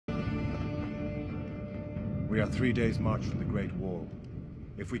We are 3 days' march from the Great Wall.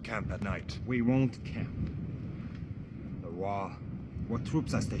 If we camp at night... We won't camp. The wall. What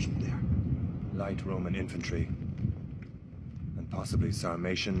troops are stationed there? Light Roman infantry. And possibly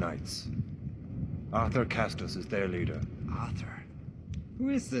Sarmatian knights. Arthur Castus is their leader. Arthur? Who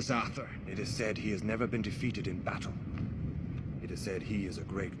is this Arthur? It is said he has never been defeated in battle. It is said he is a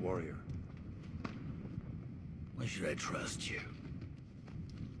great warrior. Why should I trust you?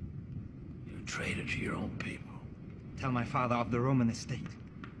 You traitor to your own people. Tell my father of the Roman estate.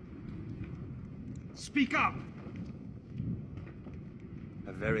 Speak up!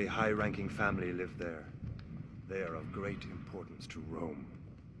 A very high-ranking family live there. They are of great importance to Rome.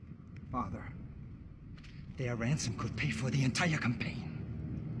 Father, their ransom could pay for the entire campaign.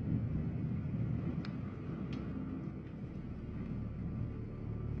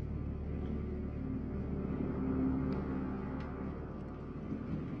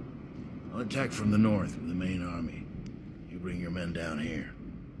 I'll attack from the north with the main army. You bring your men down here.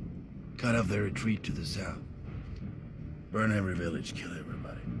 Cut off their retreat to the south. Burn every village, kill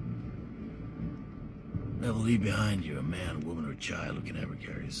everybody. Never leave behind you a man, woman, or child who can ever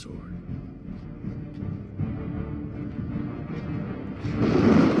carry a sword.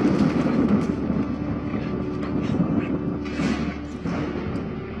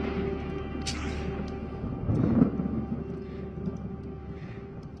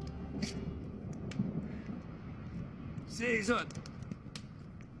 Saxon!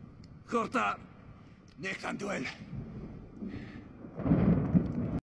 Corta! Nicht an Duell.